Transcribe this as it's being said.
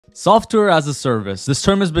Software as a service. This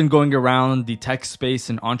term has been going around the tech space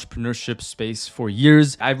and entrepreneurship space for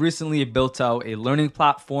years. I've recently built out a learning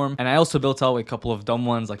platform, and I also built out a couple of dumb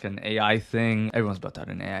ones like an AI thing. Everyone's built out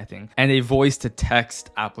an AI thing, and a voice to text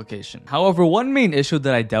application. However, one main issue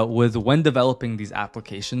that I dealt with when developing these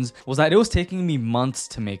applications was that it was taking me months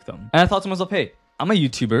to make them. And I thought to myself, hey, I'm a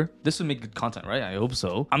YouTuber. This would make good content, right? I hope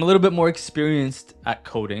so. I'm a little bit more experienced at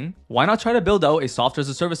coding. Why not try to build out a software as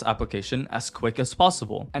a service application as quick as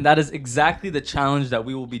possible? And that is exactly the challenge that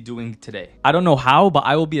we will be doing today. I don't know how, but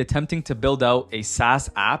I will be attempting to build out a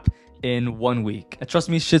SaaS app in 1 week. And trust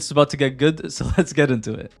me, shit's about to get good, so let's get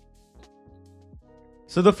into it.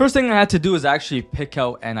 So the first thing I had to do is actually pick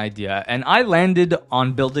out an idea, and I landed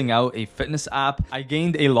on building out a fitness app. I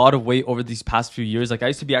gained a lot of weight over these past few years. Like I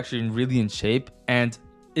used to be actually really in shape, and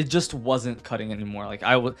it just wasn't cutting anymore. Like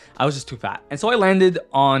I was just too fat. And so I landed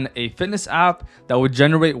on a fitness app that would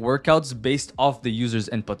generate workouts based off the user's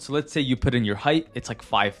input. So let's say you put in your height, it's like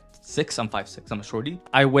 5'6". I'm 5'6", I'm a shorty.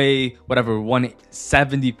 I weigh whatever,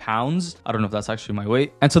 170 pounds. I don't know if that's actually my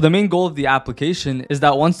weight. And so the main goal of the application is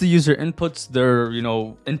that once the user inputs their,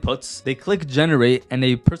 inputs, they click generate and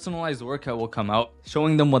a personalized workout will come out,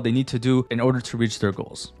 showing them what they need to do in order to reach their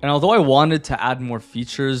goals. And although I wanted to add more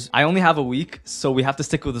features, I only have a week, so we have to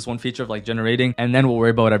stick with this one feature of like generating, and then we'll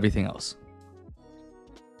worry about everything else.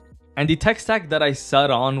 And the tech stack that I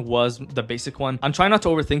set on was the basic one. I'm trying not to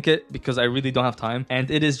overthink it because I really don't have time. And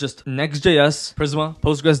it is just Next.js, Prisma,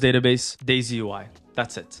 Postgres database, Daisy UI.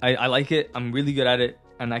 That's it. I like it. I'm really good at it.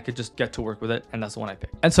 And I could just get to work with it. And that's the one I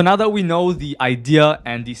picked. And so now that we know the idea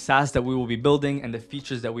and the SaaS that we will be building and the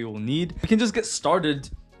features that we will need, we can just get started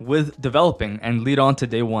with developing and lead on to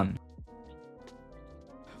day one.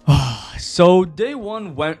 So day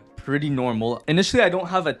one went pretty normal. Initially, I don't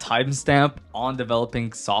have a timestamp on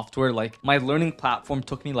developing software. Like my learning platform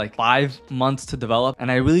took me like 5 months to develop,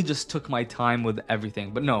 and I really just took my time with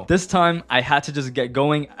everything. But no, this time I had to just get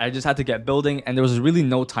going. I just had to get building, and there was really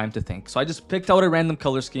no time to think. So I just picked out a random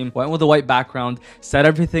color scheme, went with a white background, set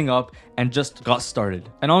everything up, and just got started.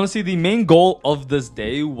 And honestly, the main goal of this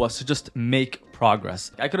day was to just make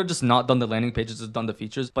progress. I could have just not done the landing pages, just done the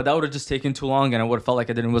features, but that would have just taken too long and I would have felt like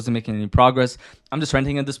I wasn't making any progress. I'm just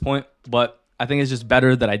renting at this point, but I think it's just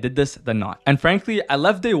better that I did this than not. And frankly, I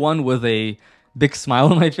left day one with a big smile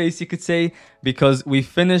on my face, you could say, because we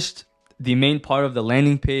finished the main part of the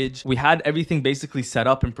landing page. We had everything basically set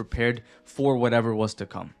up and prepared for whatever was to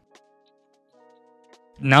come.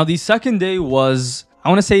 Now, the second day was, I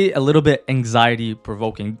want to say, a little bit anxiety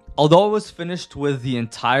provoking. Although I was finished with the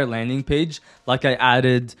entire landing page, like I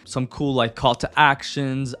added some cool like call to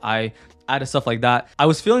actions, I added stuff like that, I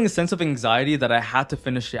was feeling a sense of anxiety that I had to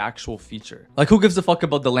finish the actual feature. Like who gives a fuck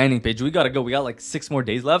about the landing page? We gotta go. We got like 6 more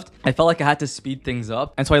days left. I felt like I had to speed things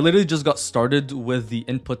up. And so I literally just got started with the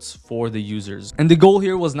inputs for the users. And the goal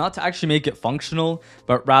here was not to actually make it functional,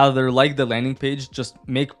 but rather, like the landing page, just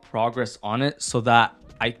make progress on it so that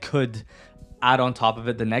I could add on top of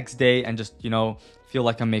it the next day and just, feel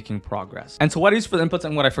like I'm making progress. And so what I used for the inputs,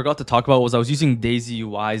 and what I forgot to talk about, was I was using Daisy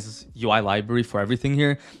UI's UI library for everything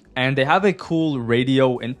here. And they have a cool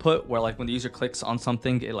radio input where like when the user clicks on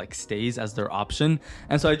something, it like stays as their option.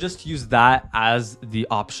 And so I just used that as the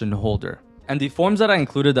option holder. And the forms that I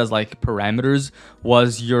included as like parameters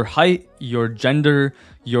was your height, your gender,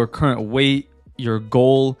 your current weight, your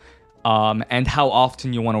goal, and how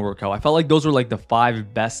often you want to work out. I felt like those were like the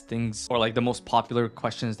 5 best things, or like the most popular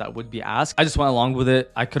questions that would be asked. I just went along with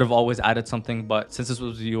it. I could have always added something, but since this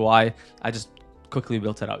was the UI, I just quickly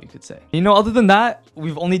built it out, you could say. Other than that,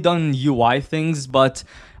 we've only done UI things, but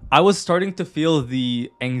I was starting to feel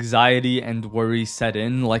the anxiety and worry set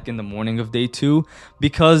in like in the morning of day 2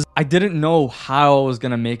 because I didn't know how I was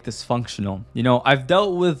going to make this functional. I've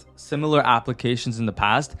dealt with similar applications in the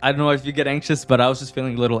past. I don't know if you get anxious, but I was just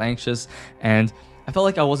feeling a little anxious and I felt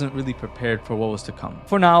like I wasn't really prepared for what was to come.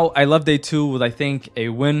 For now, I left day 2 with, I think, a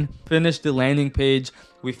win. Finished the landing page.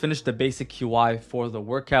 We finished the basic UI for the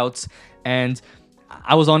workouts, and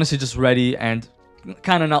I was honestly just ready and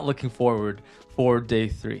kind of not looking forward for day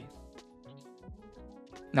 3.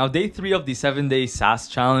 Now, day 3 of the 7-day SaaS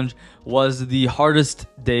challenge was the hardest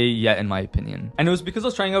day yet, in my opinion. And it was because I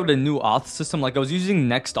was trying out a new Auth system. Like I was using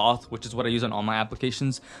Auth, which is what I use on all my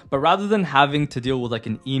applications. But rather than having to deal with like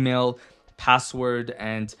an email, password,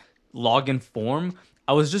 and login form,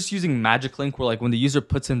 I was just using Magic Link, where like when the user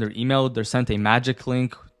puts in their email, they're sent a magic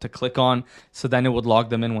link to click on. So then it would log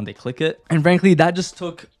them in when they click it. And frankly, that just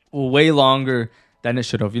took way longer than it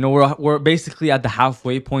should have. We're basically at the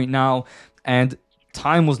halfway point now, and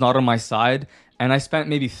time was not on my side. And I spent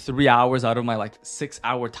maybe 3 hours out of my like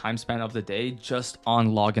 6-hour time span of the day just on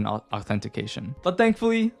login authentication. But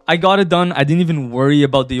thankfully, I got it done. I didn't even worry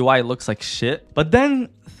about the UI. It looks like shit. But then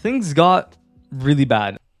things got really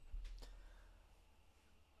bad.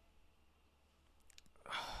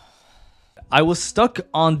 I was stuck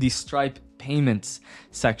on the Stripe payments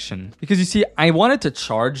section because you see, I wanted to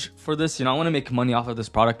charge for this. I want to make money off of this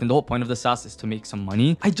product, and the whole point of the SaaS is to make some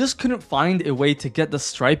money. I just couldn't find a way to get the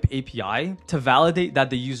Stripe API to validate that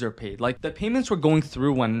the user paid. Like the payments were going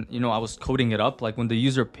through when, I was coding it up, like when the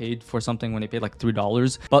user paid for something, when they paid like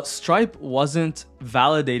 $3, but Stripe wasn't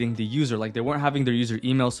validating the user. Like they weren't having their user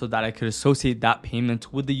email so that I could associate that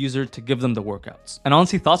payment with the user to give them the workouts. And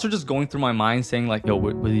honestly, thoughts were just going through my mind saying like, yo,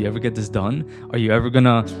 will you ever get this done? Are you ever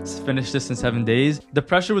gonna finish this in 7 days? The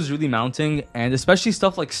pressure was really mounting, and especially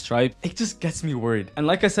stuff like Stripe, it just gets me worried. And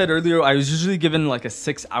like I said earlier, I was usually given like a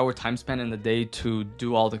 6-hour time span in the day to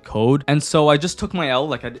do all the code. And so I just took my L.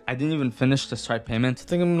 Like I didn't even finish the Stripe payment. I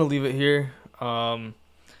think I'm gonna leave it here.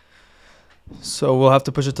 So we'll have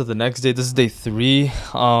to push it to the next day. This is day 3.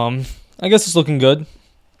 I guess it's looking good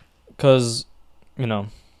because,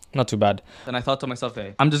 not too bad. Then I thought to myself,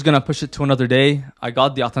 hey, I'm just gonna push it to another day. I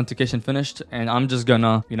got the authentication finished and I'm just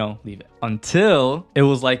gonna, leave it. Until it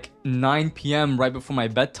was like 9 p.m. right before my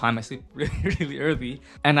bedtime. I sleep really, really early.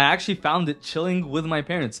 And I actually found it chilling with my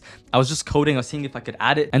parents. I was just coding, I was seeing if I could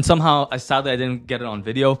add it. And somehow, sadly, I didn't get it on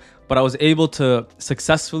video, but I was able to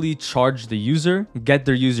successfully charge the user, get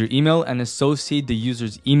their user email, and associate the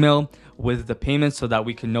user's email with the payment so that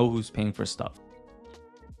we can know who's paying for stuff.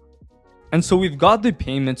 And so we've got the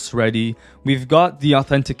payments ready. We've got the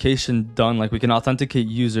authentication done. Like we can authenticate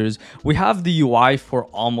users. We have the UI for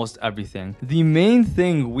almost everything. The main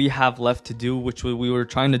thing we have left to do, which we were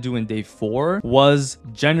trying to do in day 4, was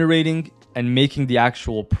generating and making the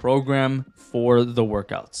actual program for the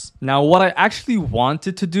workouts. Now, what I actually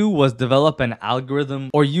wanted to do was develop an algorithm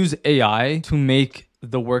or use AI to make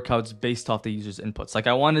the workouts based off the user's inputs. Like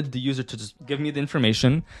I wanted the user to just give me the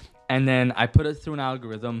information, and then I put it through an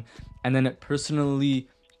algorithm, and then it personally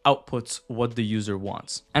outputs what the user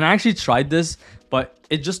wants. And I actually tried this, but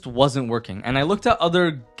it just wasn't working. And I looked at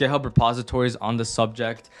other GitHub repositories on the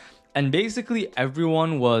subject, and basically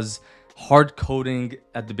everyone was hard coding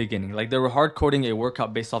at the beginning. Like they were hard coding a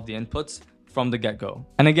workout based off the inputs from the get-go.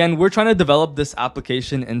 And again, we're trying to develop this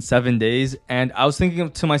application in 7 days. And I was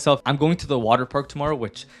thinking to myself, I'm going to the water park tomorrow,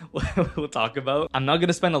 which we'll talk about. I'm not going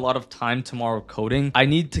to spend a lot of time tomorrow coding. I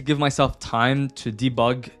need to give myself time to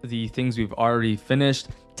debug the things we've already finished,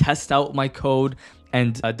 test out my code,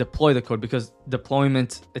 and deploy the code, because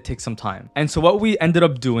deployment, it takes some time. And so what we ended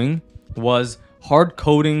up doing was hard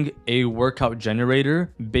coding a workout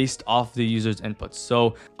generator based off the user's inputs.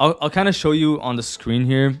 So I'll kind of show you on the screen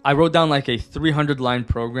here. I wrote down like a 300-line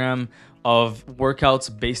program of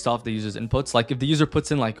workouts based off the user's inputs. Like if the user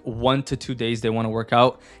puts in like 1 to 2 days they want to work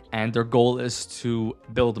out and their goal is to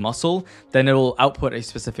build muscle, then it will output a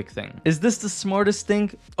specific thing. Is this the smartest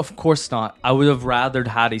thing? Of course not. I would have rather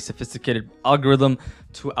had a sophisticated algorithm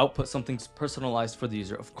to output something personalized for the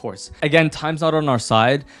user, of course. Again, time's not on our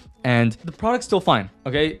side, and the product's still fine,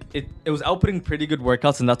 okay? It was outputting pretty good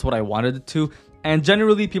workouts, and that's what I wanted it to. And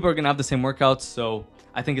generally, people are gonna have the same workouts, so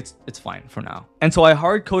I think it's fine for now. And so I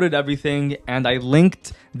hard coded everything, and I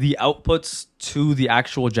linked the outputs to the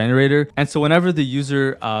actual generator. And so whenever the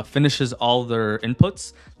user finishes all their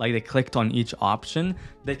inputs, like they clicked on each option,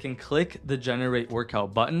 they can click the generate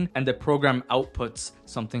workout button, and the program outputs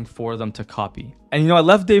something for them to copy. And I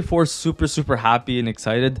left day 4 super happy and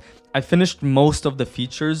excited. I finished most of the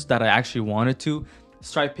features that I actually wanted to.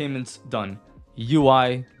 Stripe payments done,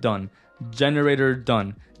 UI done, generator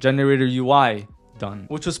done, generator UI done,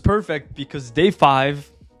 which was perfect because day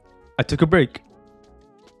 5, I took a break.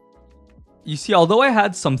 You see, although I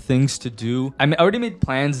had some things to do, I already made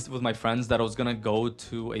plans with my friends that I was gonna go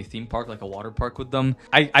to a theme park, like a water park with them.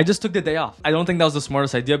 I just took the day off. I don't think that was the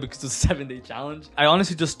smartest idea because it's a 7-day challenge. I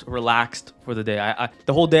honestly just relaxed for the day.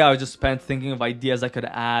 The whole day I was just spent thinking of ideas I could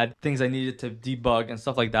add, things I needed to debug and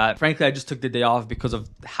stuff like that. Frankly, I just took the day off because of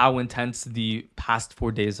how intense the past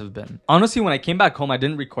 4 days have been. Honestly, when I came back home, I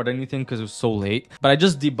didn't record anything because it was so late, but I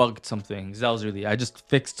just debugged some things. That was really, I just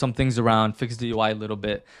fixed some things around, fixed the UI a little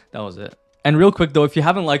bit. That was it. And real quick though, if you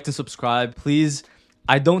haven't liked and subscribed, please,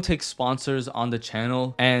 I don't take sponsors on the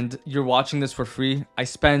channel, and you're watching this for free. I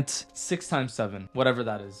spent 6 times 7, whatever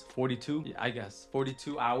that is, 42, yeah, I guess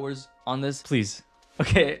 42 hours on this. Please,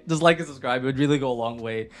 okay, just like and subscribe. It would really go a long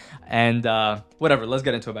way. And whatever, let's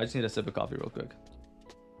get into it. I just need a sip of coffee real quick.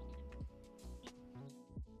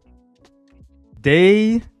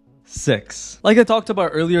 Day 6. Like I talked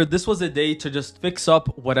about earlier, this was a day to just fix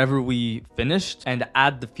up whatever we finished and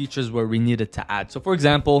add the features where we needed to add. So for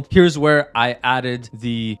example, here's where I added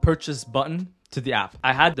the purchase button to the app.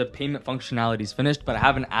 I had the payment functionalities finished, but I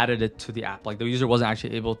haven't added it to the app. Like the user wasn't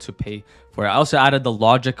actually able to pay for it. I also added the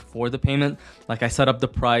logic for the payment. Like I set up the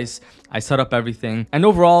price, I set up everything. And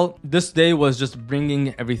overall, this day was just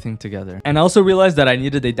bringing everything together. And I also realized that I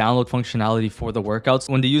needed a download functionality for the workouts.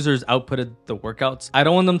 When the users outputted the workouts, I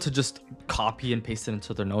don't want them to just copy and paste it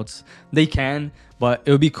into their notes. They can, but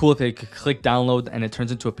it would be cool if they could click download and it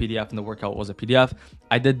turns into a PDF and the workout was a PDF.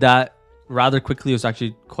 I did that rather quickly. It was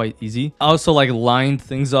actually quite easy. I also like lined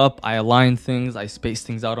things up. I aligned things. I spaced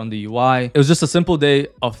things out on the UI. It was just a simple day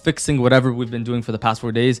of fixing whatever we've been doing for the past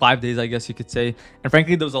 4 days, 5 days, I guess you could say. And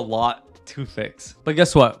frankly, there was a lot to fix. But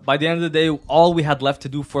guess what? By the end of the day, all we had left to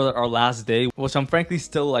do for our last day, which I'm frankly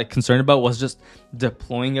still like concerned about, was just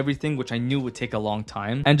deploying everything, which I knew would take a long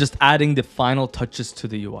time, and just adding the final touches to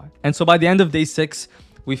the UI. And so by the end of day 6,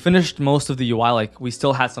 we finished most of the UI. Like we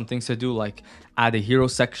still had some things to do, like add a hero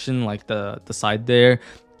section, like the side there,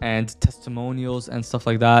 and testimonials and stuff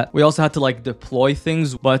like that. We also had to like deploy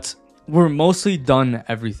things, but we're mostly done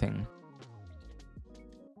everything.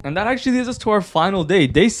 And that actually leads us to our final day.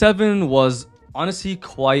 Day 7 was honestly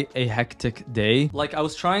quite a hectic day. Like I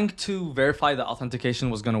was trying to verify that authentication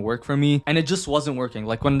was going to work for me, and it just wasn't working.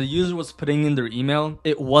 Like when the user was putting in their email,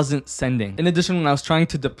 it wasn't sending. In addition, when I was trying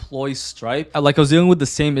to deploy Stripe, I was dealing with the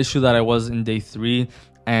same issue that I was in day 3,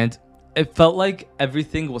 and it felt like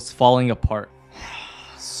everything was falling apart.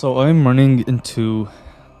 So I'm running into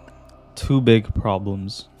 2 big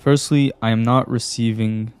problems. Firstly, I am not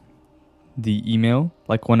receiving the email.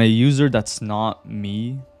 Like when a user that's not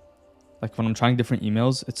me, like when I'm trying different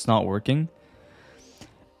emails, it's not working.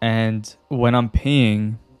 And when I'm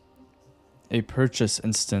paying, a purchase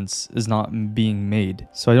instance is not being made.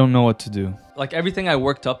 So I don't know what to do. Like everything I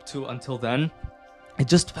worked up to until then, it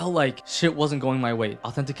just felt like shit wasn't going my way.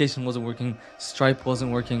 Authentication wasn't working. Stripe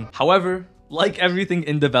wasn't working. However, like everything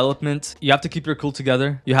in development, you have to keep your cool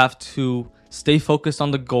together. You have to stay focused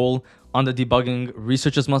on the goal, on the debugging,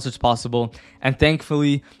 research as much as possible. And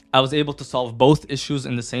thankfully, I was able to solve both issues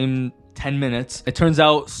in the same 10 minutes. It turns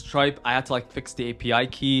out Stripe, I had to like fix the API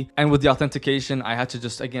key. And with the authentication, I had to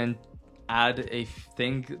just, again, add a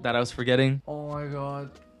thing that I was forgetting. Oh my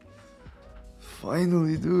God.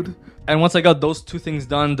 Finally, dude. And once I got those 2 things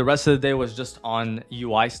done, the rest of the day was just on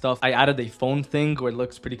UI stuff. I added a phone thing where it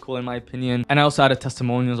looks pretty cool in my opinion. And I also added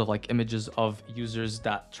testimonials of like images of users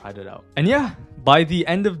that tried it out. And yeah, by the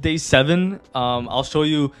end of day 7, I'll show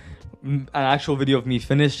you an actual video of me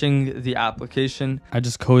finishing the application. I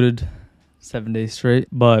just coded 7 days straight,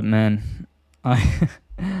 but man, I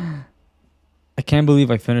can't believe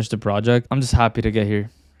I finished the project. I'm just happy to get here.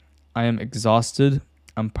 I am exhausted.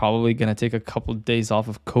 I'm probably gonna take a couple days off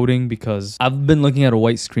of coding because I've been looking at a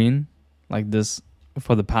white screen like this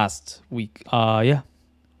for the past week. Yeah,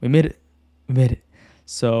 we made it. We made it.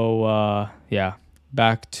 So yeah,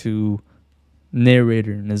 back to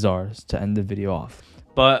narrator Nazars to end the video off.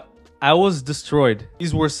 But I was destroyed.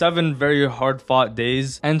 These were 7 very hard fought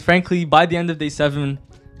days. And frankly, by the end of day 7,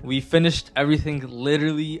 we finished everything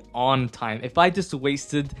literally on time. If I just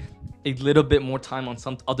wasted a little bit more time on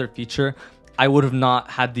some other feature, I would have not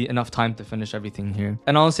had enough time to finish everything here.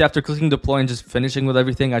 And honestly, after clicking deploy and just finishing with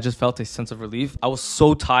everything, I just felt a sense of relief. I was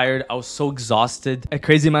so tired. I was so exhausted. A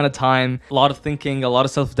crazy amount of time, a lot of thinking, a lot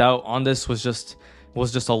of self-doubt on this was just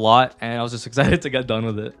a lot, and I was just excited to get done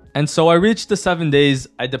with it. And so I reached the 7 days,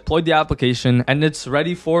 I deployed the application, and it's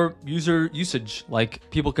ready for user usage. Like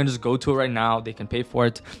people can just go to it right now, they can pay for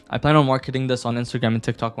it. I plan on marketing this on Instagram and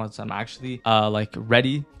TikTok once I'm actually like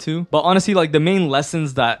ready to. But honestly, like the main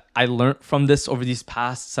lessons that I learned from this over these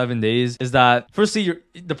past 7 days is that firstly, you're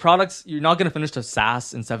not gonna finish the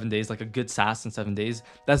SaaS in 7 days, like a good SaaS in 7 days.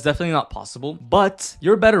 That's definitely not possible, but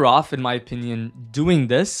you're better off, in my opinion, doing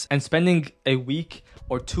this and spending a week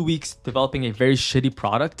or 2 weeks developing a very shitty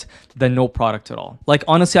product than no product at all. Like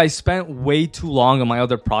honestly, I spent way too long on my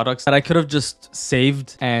other products that I could have just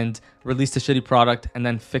saved and released a shitty product and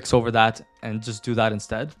then fix over that and just do that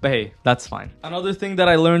instead. But hey, that's fine. Another thing that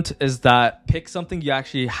I learned is that pick something you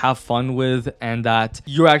actually have fun with and that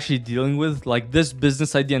you're actually dealing with. Like this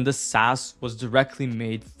business idea and this SaaS was directly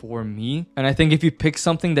made for me. And I think if you pick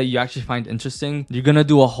something that you actually find interesting, you're gonna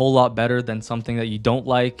do a whole lot better than something that you don't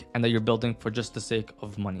like and that you're building for just the sake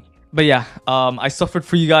of money. But yeah, I suffered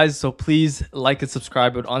for you guys, so please like and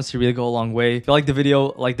subscribe. It would honestly really go a long way. If you like the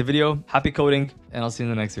video, happy coding, and I'll see you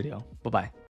in the next video. Bye-bye.